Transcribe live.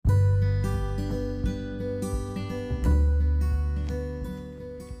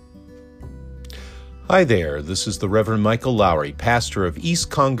Hi there, this is the Reverend Michael Lowry, pastor of East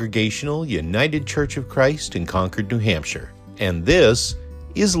Congregational United Church of Christ in Concord, New Hampshire, and this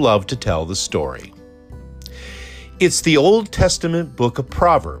is Love to Tell the Story. It's the Old Testament book of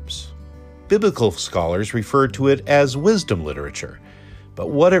Proverbs. Biblical scholars refer to it as wisdom literature, but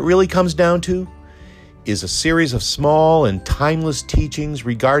what it really comes down to is a series of small and timeless teachings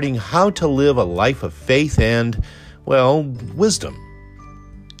regarding how to live a life of faith and, wisdom.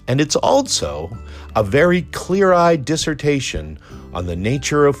 And it's also a very clear-eyed dissertation on the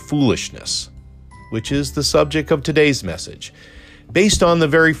nature of foolishness, which is the subject of today's message, based on the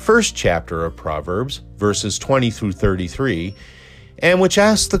very first chapter of Proverbs, verses 20 through 33, and which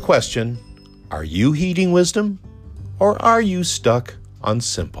asks the question, are you heeding wisdom, or are you stuck on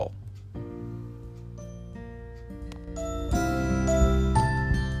simple?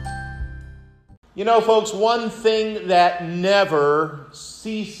 You know, folks, one thing that never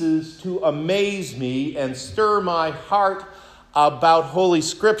ceases to amaze me and stir my heart about Holy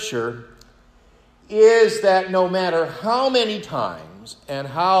Scripture is that no matter how many times and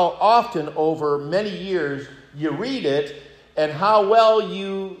how often over many years you read it and how well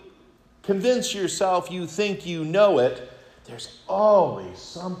you convince yourself you think you know it, there's always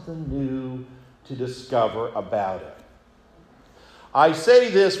something new to discover about it. I say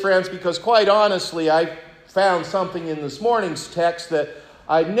this, friends, because quite honestly, I found something in this morning's text that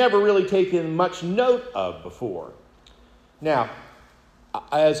I'd never really taken much note of before. Now,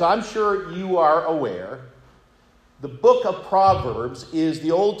 as I'm sure you are aware, the book of Proverbs is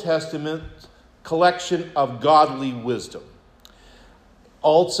the Old Testament collection of godly wisdom.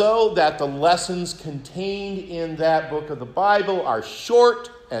 Also, that the lessons contained in that book of the Bible are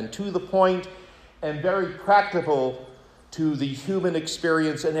short and to the point and very practical to the human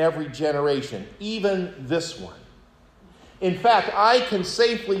experience in every generation, even this one. In fact, I can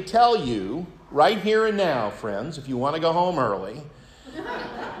safely tell you, right here and now, friends, if you want to go home early,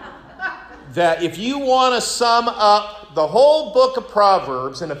 that if you want to sum up the whole book of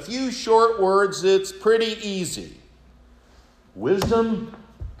Proverbs in a few short words, it's pretty easy. Wisdom,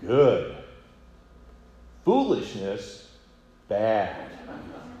 good. Foolishness, bad.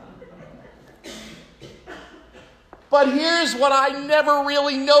 But here's what I never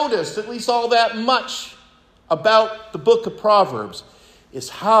really noticed, at least all that much, about the book of Proverbs, is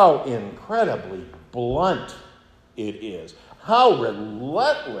how incredibly blunt it is. How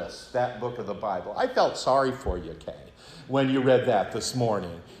relentless that book of the Bible. I felt sorry for you, Kay, when you read that this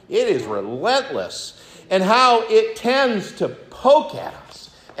morning. It is relentless. And how it tends to poke at us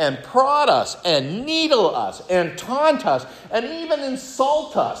and prod us and needle us and taunt us and even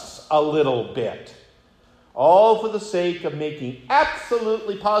insult us a little bit. All for the sake of making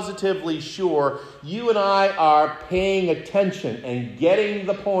absolutely positively sure you and I are paying attention and getting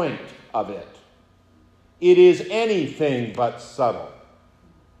the point of it. It is anything but subtle.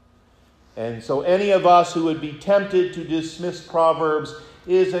 And so any of us who would be tempted to dismiss Proverbs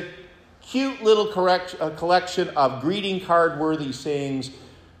is a cute little collection of greeting card-worthy sayings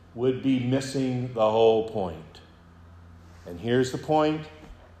would be missing the whole point. And here's the point.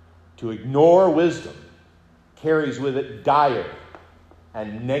 To ignore wisdom carries with it dire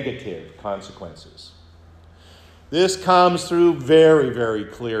and negative consequences. This comes through very, very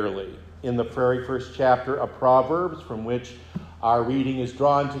clearly in the very first chapter of Proverbs, from which our reading is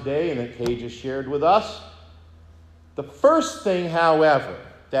drawn today and that Kay just shared with us. The first thing, however,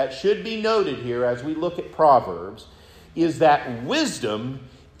 that should be noted here as we look at Proverbs is that wisdom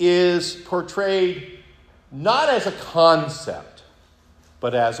is portrayed not as a concept,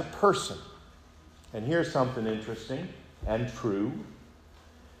 but as a person. And here's something interesting and true.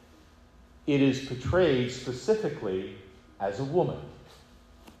 It is portrayed specifically as a woman.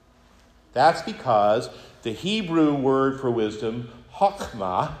 That's because the Hebrew word for wisdom,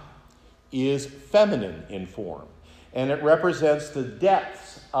 chokhmah, is feminine in form. And it represents the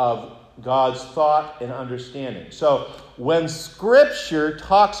depths of God's thought and understanding. So when Scripture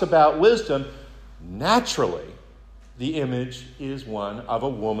talks about wisdom, naturally, the image is one of a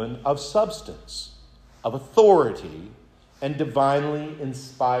woman of substance, of authority, and divinely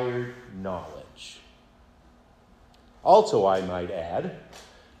inspired knowledge. Also, I might add,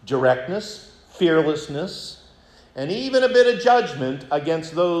 directness, fearlessness, and even a bit of judgment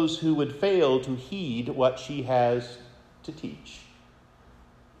against those who would fail to heed what she has to teach.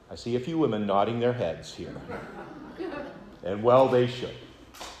 I see a few women nodding their heads here. And well, they should.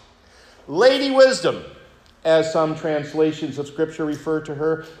 Lady Wisdom, as some translations of Scripture refer to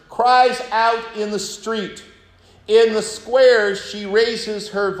her, cries out in the street. In the squares, she raises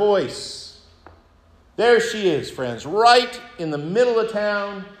her voice. There she is, friends, right in the middle of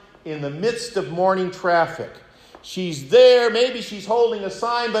town, in the midst of morning traffic. She's there, maybe she's holding a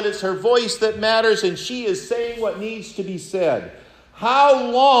sign, but it's her voice that matters, and she is saying what needs to be said.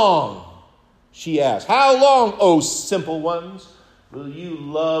 How long, she asks, how long, O simple ones, will you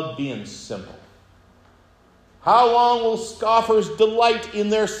love being simple? How long will scoffers delight in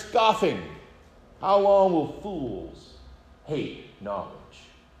their scoffing? How long will fools hate knowledge?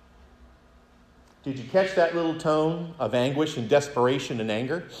 Did you catch that little tone of anguish and desperation and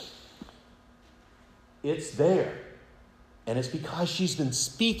anger? It's there. And it's because she's been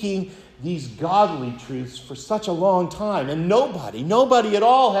speaking these godly truths for such a long time. And nobody at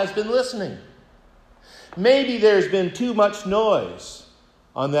all has been listening. Maybe there's been too much noise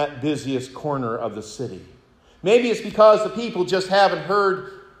on that busiest corner of the city. Maybe it's because the people just haven't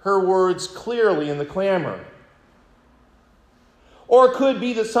heard her words clearly in the clamor. Or it could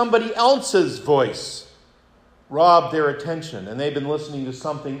be that somebody else's voice robbed their attention and they've been listening to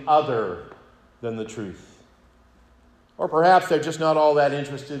something other than the truth. Or perhaps they're just not all that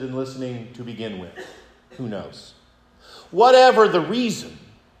interested in listening to begin with. Who knows? Whatever the reason,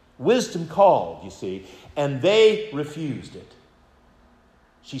 wisdom called, you see, and they refused it.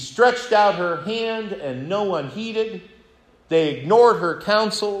 She stretched out her hand and no one heeded. They ignored her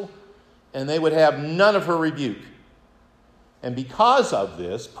counsel and they would have none of her rebuke. And because of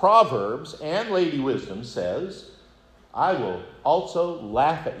this, Proverbs and Lady Wisdom says, I will also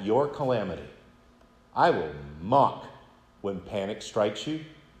laugh at your calamity. I will mock when panic strikes you.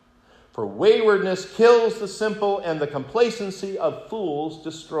 For waywardness kills the simple, and the complacency of fools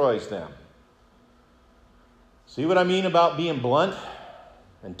destroys them. See what I mean about being blunt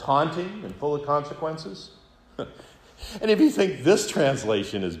and taunting and full of consequences? And if you think this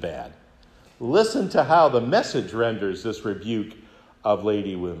translation is bad, listen to how the Message renders this rebuke of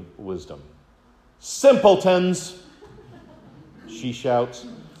Lady Wisdom. Simpletons, she shouts.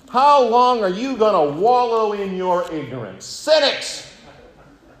 How long are you going to wallow in your ignorance? Cynics!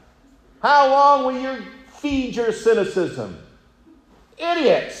 How long will you feed your cynicism?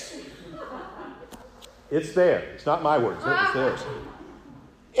 Idiots! It's there. It's not my words. It's theirs.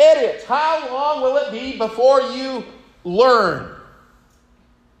 Idiots! How long will it be before you learn?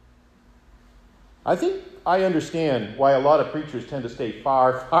 I think I understand why a lot of preachers tend to stay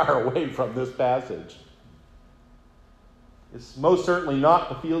far, far away from this passage. It's most certainly not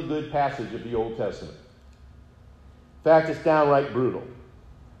the feel-good passage of the Old Testament. In fact, it's downright brutal.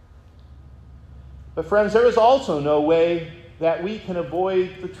 But friends, there is also no way that we can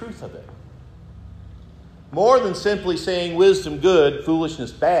avoid the truth of it. More than simply saying wisdom good,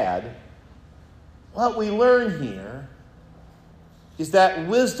 foolishness bad, what we learn here is that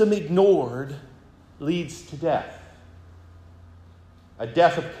wisdom ignored leads to death. A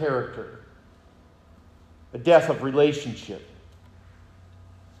death of character. A death of relationship.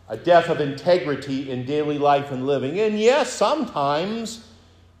 A death of integrity in daily life and living. And yes, sometimes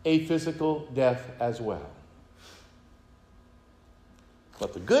a physical death as well.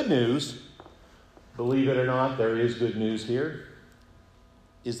 But the good news, believe it or not, there is good news here,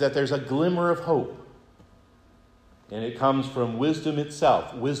 is that there's a glimmer of hope. And it comes from wisdom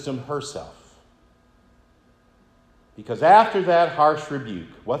itself, wisdom herself. Because after that harsh rebuke,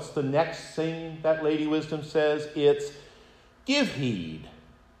 what's the next thing that Lady Wisdom says? It's, give heed.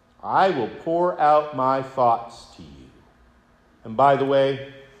 I will pour out my thoughts to you. And by the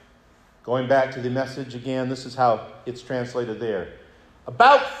way, going back to the Message again, this is how it's translated there.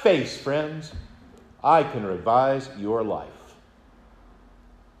 About face, friends, I can revise your life.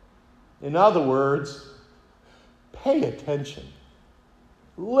 In other words, pay attention.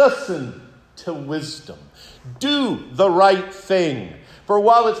 Listen to wisdom. Do the right thing. For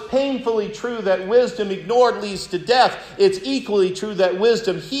while it's painfully true that wisdom ignored leads to death, it's equally true that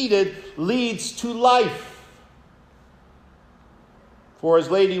wisdom heeded leads to life. For as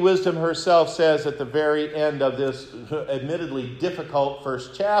Lady Wisdom herself says at the very end of this admittedly difficult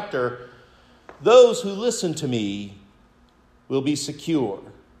first chapter, those who listen to me will be secure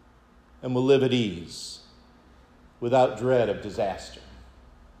and will live at ease without dread of disaster.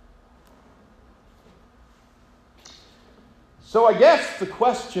 So I guess the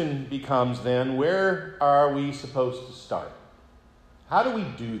question becomes then, where are we supposed to start? How do we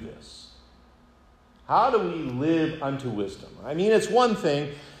do this? How do we live unto wisdom? I mean, it's one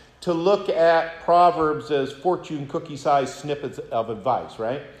thing to look at Proverbs as fortune cookie-sized snippets of advice,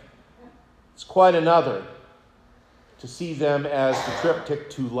 right? It's quite another to see them as the triptych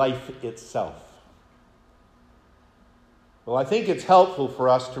to life itself. Well, I think it's helpful for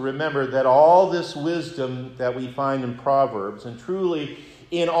us to remember that all this wisdom that we find in Proverbs, and truly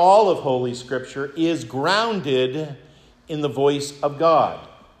in all of Holy Scripture, is grounded in the voice of God.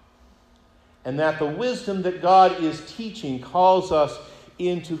 and that the wisdom that God is teaching calls us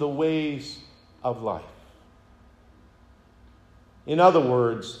into the ways of life. In other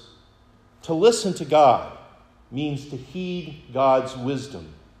words, to listen to God means to heed God's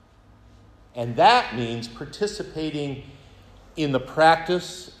wisdom. And that means participating in the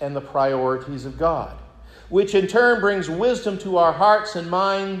practice and the priorities of God, which in turn brings wisdom to our hearts and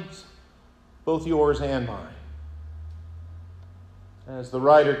minds, both yours and mine. As the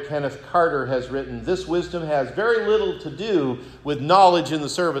writer Kenneth Carter has written, this wisdom has very little to do with knowledge in the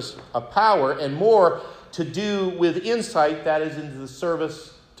service of power and more to do with insight that is into the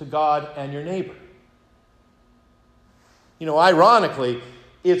service to God and your neighbor. Ironically,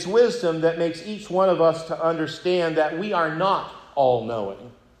 it's wisdom that makes each one of us to understand that we are not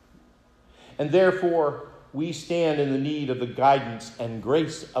all-knowing. And therefore, we stand in the need of the guidance and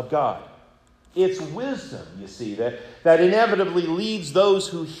grace of God. It's wisdom, you see, that inevitably leads those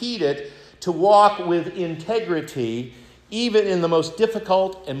who heed it to walk with integrity, even in the most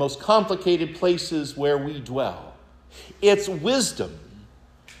difficult and most complicated places where we dwell. It's wisdom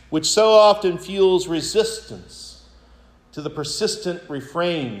which so often fuels resistance to the persistent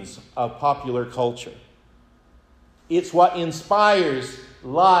refrains of popular culture. It's what inspires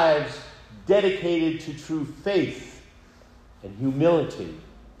lives dedicated to true faith and humility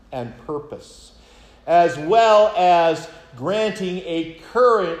and purpose, as well as granting a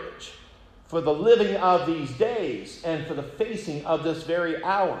courage for the living of these days and for the facing of this very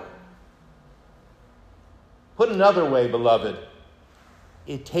hour. Put another way, beloved,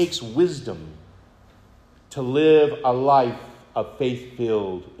 it takes wisdom to live a life of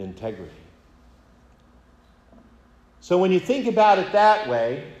faith-filled integrity. So when you think about it that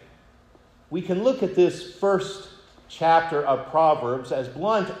way, we can look at this first chapter of Proverbs, as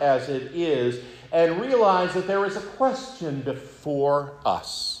blunt as it is, and realize that there is a question before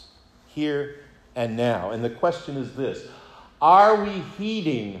us, here and now. And the question is this: are we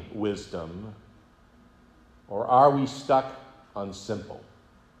heeding wisdom, or are we stuck on simple?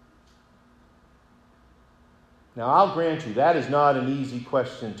 Now, I'll grant you, that is not an easy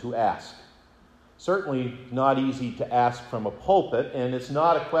question to ask. Certainly not easy to ask from a pulpit, and it's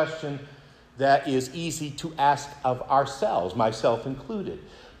not a question that is easy to ask of ourselves, myself included.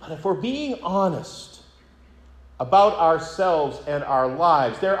 But if we're being honest about ourselves and our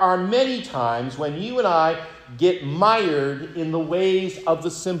lives, there are many times when you and I get mired in the ways of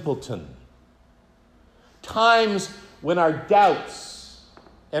the simpleton. Times when our doubts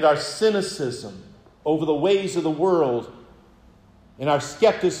and our cynicism over the ways of the world and our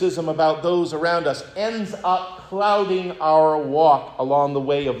skepticism about those around us ends up clouding our walk along the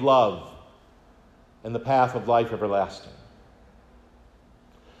way of love and the path of life everlasting.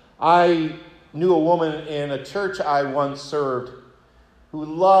 I knew a woman in a church I once served who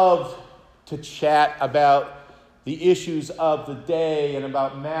loved to chat about the issues of the day and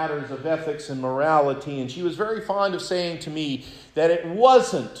about matters of ethics and morality. And she was very fond of saying to me that it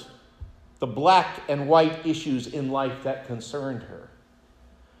wasn't the black and white issues in life that concerned her,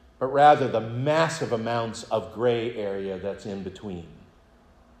 but rather the massive amounts of gray area that's in between.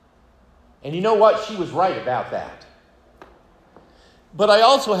 And you know what? She was right about that. But I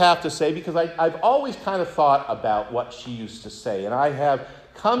also have to say, because I've always kind of thought about what she used to say, and I have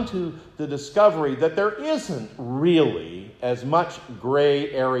come to the discovery that there isn't really as much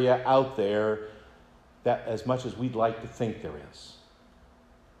gray area out there that as much as we'd like to think there is.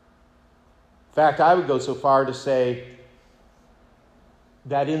 In fact, I would go so far to say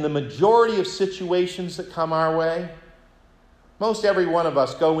that in the majority of situations that come our way, most every one of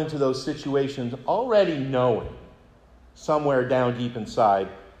us go into those situations already knowing somewhere down deep inside,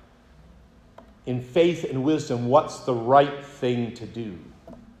 in faith and wisdom, what's the right thing to do.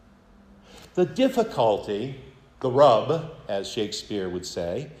 The difficulty, the rub, as Shakespeare would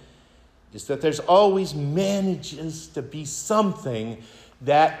say, is that there's always manages to be something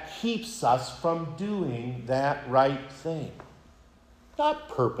that keeps us from doing that right thing. Not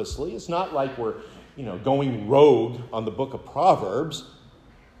purposely. It's not like we're going rogue on the book of Proverbs.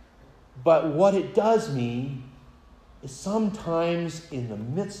 But what it does mean is sometimes in the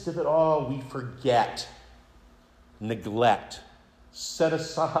midst of it all, we forget, neglect, set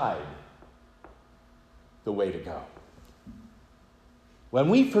aside the way to go. When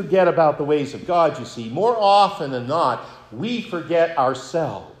we forget about the ways of God, you see, more often than not, we forget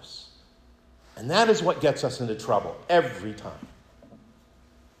ourselves. And that is what gets us into trouble every time.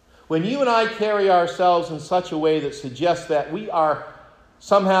 When you and I carry ourselves in such a way that suggests that we are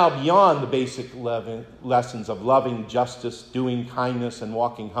somehow beyond the basic lessons of loving justice, doing kindness, and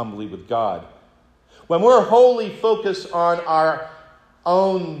walking humbly with God, when we're wholly focused on our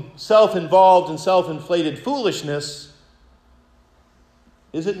own self-involved and self-inflated foolishness,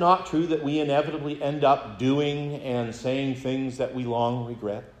 is it not true that we inevitably end up doing and saying things that we long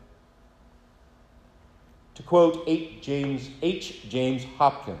regret? To quote H. James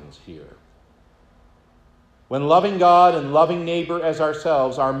Hopkins here, when loving God and loving neighbor as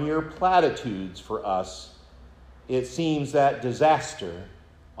ourselves are mere platitudes for us, it seems that disaster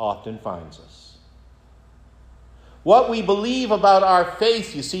often finds us. What we believe about our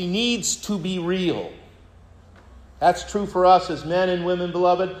faith, you see, needs to be real. That's true for us as men and women,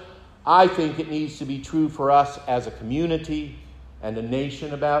 beloved. I think it needs to be true for us as a community and a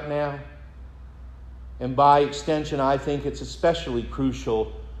nation about now. And by extension, I think it's especially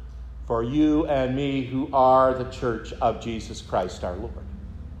crucial for you and me who are the church of Jesus Christ our Lord.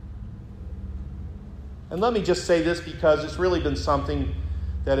 And let me just say this because it's really been something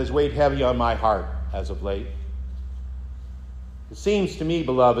that has weighed heavy on my heart as of late. It seems to me,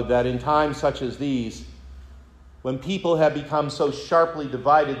 beloved, that in times such as these, when people have become so sharply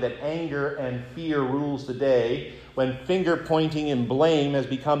divided that anger and fear rules the day, when finger-pointing and blame has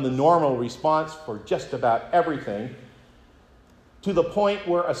become the normal response for just about everything, to the point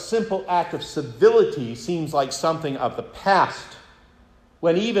where a simple act of civility seems like something of the past,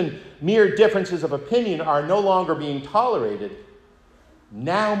 when even mere differences of opinion are no longer being tolerated,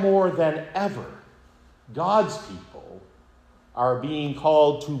 now more than ever, God's people are being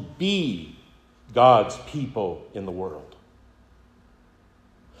called to be God's people in the world.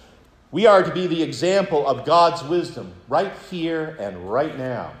 We are to be the example of God's wisdom right here and right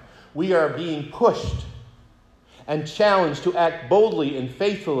now. We are being pushed and challenged to act boldly and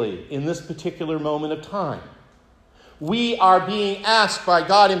faithfully in this particular moment of time. We are being asked by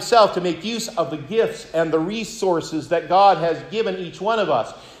God himself to make use of the gifts and the resources that God has given each one of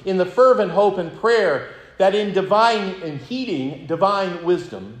us in the fervent hope and prayer that in heeding divine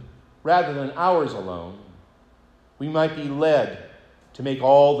wisdom, rather than ours alone, we might be led to make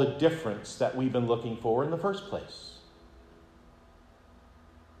all the difference that we've been looking for in the first place.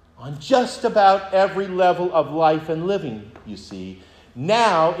 On just about every level of life and living, you see,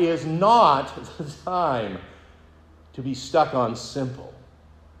 now is not the time to be stuck on simple.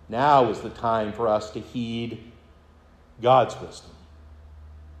 Now is the time for us to heed God's wisdom.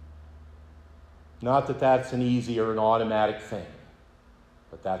 Not that that's an easy or an automatic thing,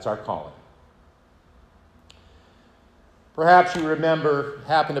 but that's our calling. Perhaps you remember,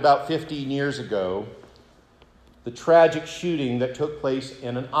 happened about 15 years ago, the tragic shooting that took place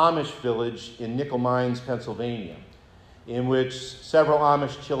in an Amish village in Nickel Mines, Pennsylvania, in which several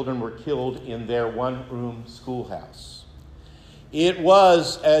Amish children were killed in their one-room schoolhouse. It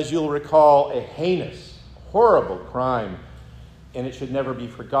was, as you'll recall, a heinous, horrible crime, and it should never be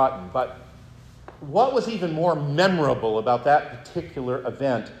forgotten. But what was even more memorable about that particular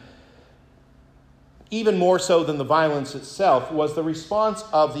event, even more so than the violence itself, was the response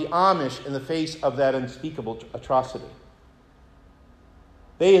of the Amish in the face of that unspeakable atrocity.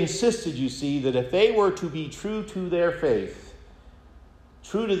 They insisted, you see, that if they were to be true to their faith,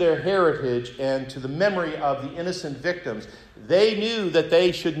 true to their heritage, and to the memory of the innocent victims, they knew that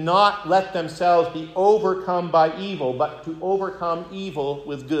they should not let themselves be overcome by evil, but to overcome evil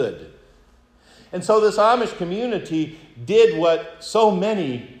with good. And so this Amish community did what so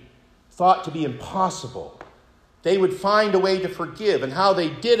many thought to be impossible. They would find a way to forgive, and how they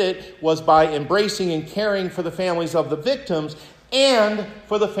did it was by embracing and caring for the families of the victims and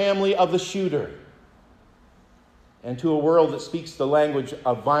for the family of the shooter. And to a world that speaks the language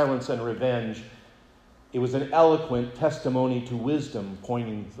of violence and revenge, it was an eloquent testimony to wisdom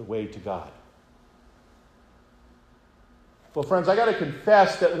pointing the way to God. Well, friends, I got to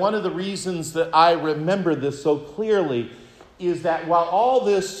confess that one of the reasons that I remember this so clearly is that while all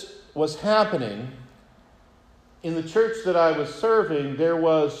this was happening, in the church that I was serving, there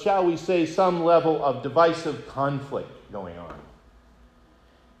was, shall we say, some level of divisive conflict going on.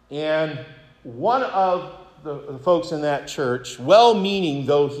 And one of the folks in that church, well-meaning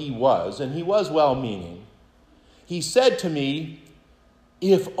though he was, and he was well-meaning, he said to me,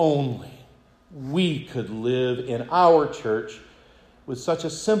 if only we could live in our church with such a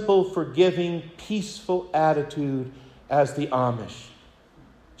simple, forgiving, peaceful attitude as the Amish.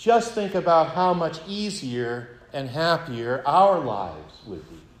 Just think about how much easier and happier our lives would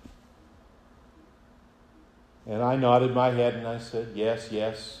be. And I nodded my head and I said, yes,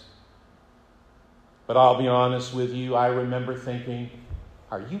 yes. But I'll be honest with you, I remember thinking,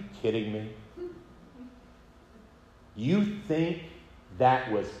 are you kidding me? You think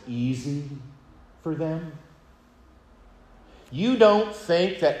that was easy for them? You don't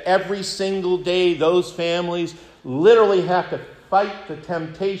think that every single day those families literally have to fight the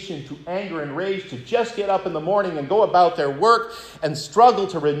temptation to anger and rage, to just get up in the morning and go about their work and struggle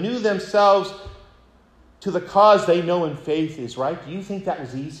to renew themselves to the cause they know in faith is right? Do you think that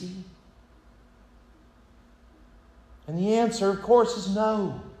was easy? And the answer, of course, is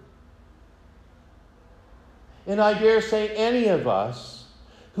no. And I dare say any of us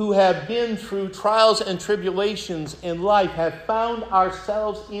who have been through trials and tribulations in life have found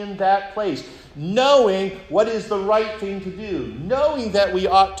ourselves in that place, knowing what is the right thing to do, knowing that we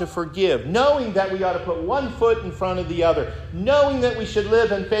ought to forgive, knowing that we ought to put one foot in front of the other, knowing that we should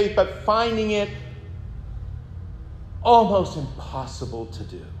live in faith, but finding it almost impossible to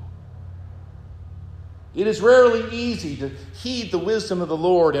do. It is rarely easy to heed the wisdom of the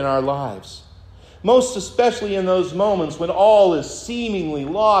Lord in our lives, most especially in those moments when all is seemingly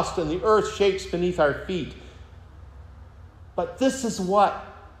lost and the earth shakes beneath our feet. But this is what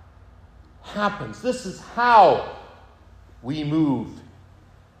happens. This is how we move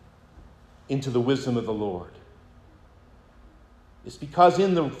into the wisdom of the Lord. It's because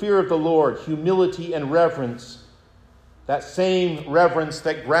in the fear of the Lord, humility and reverence, that same reverence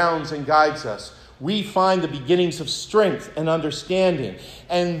that grounds and guides us, we find the beginnings of strength and understanding.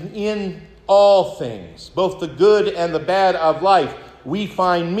 And in all things, both the good and the bad of life, we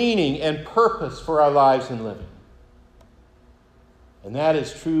find meaning and purpose for our lives and living. And that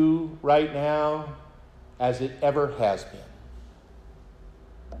is true right now as it ever has been.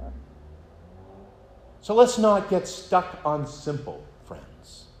 So let's not get stuck on simple,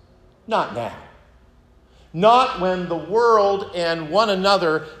 friends. Not now. Not when the world and one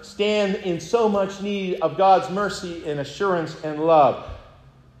another stand in so much need of God's mercy and assurance and love.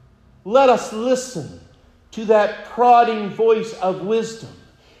 Let us listen to that prodding voice of wisdom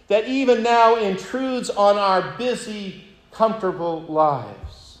that even now intrudes on our busy, comfortable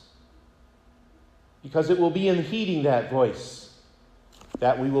lives. Because it will be in heeding that voice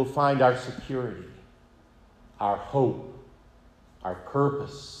that we will find our security, our hope, our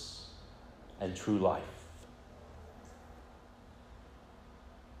purpose, and true life.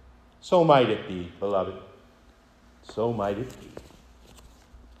 So might it be, beloved. So might it be.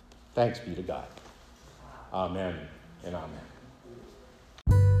 Thanks be to God. Amen and amen.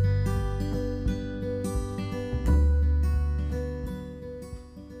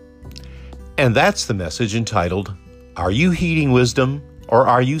 And that's the message entitled, Are You Heeding Wisdom or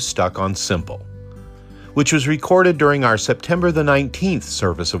Are You Stuck on Simple? Which was recorded during our September the 19th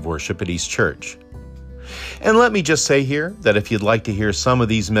service of worship at East Church. And let me just say here that if you'd like to hear some of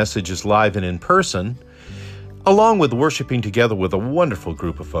these messages live and in person, along with worshiping together with a wonderful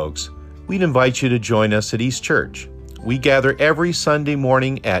group of folks, we'd invite you to join us at East Church. We gather every Sunday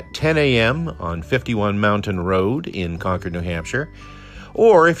morning at 10 a.m. on 51 Mountain Road in Concord, New Hampshire.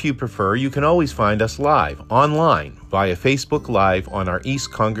 Or if you prefer, you can always find us live online via Facebook Live on our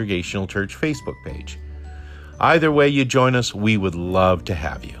East Congregational Church Facebook page. Either way you join us, we would love to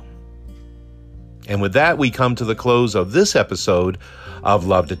have you. And with that, we come to the close of this episode of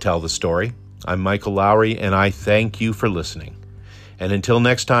Love to Tell the Story. I'm Michael Lowry, and I thank you for listening. And until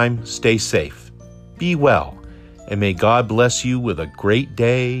next time, stay safe, be well, and may God bless you with a great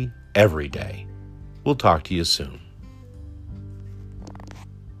day every day. We'll talk to you soon.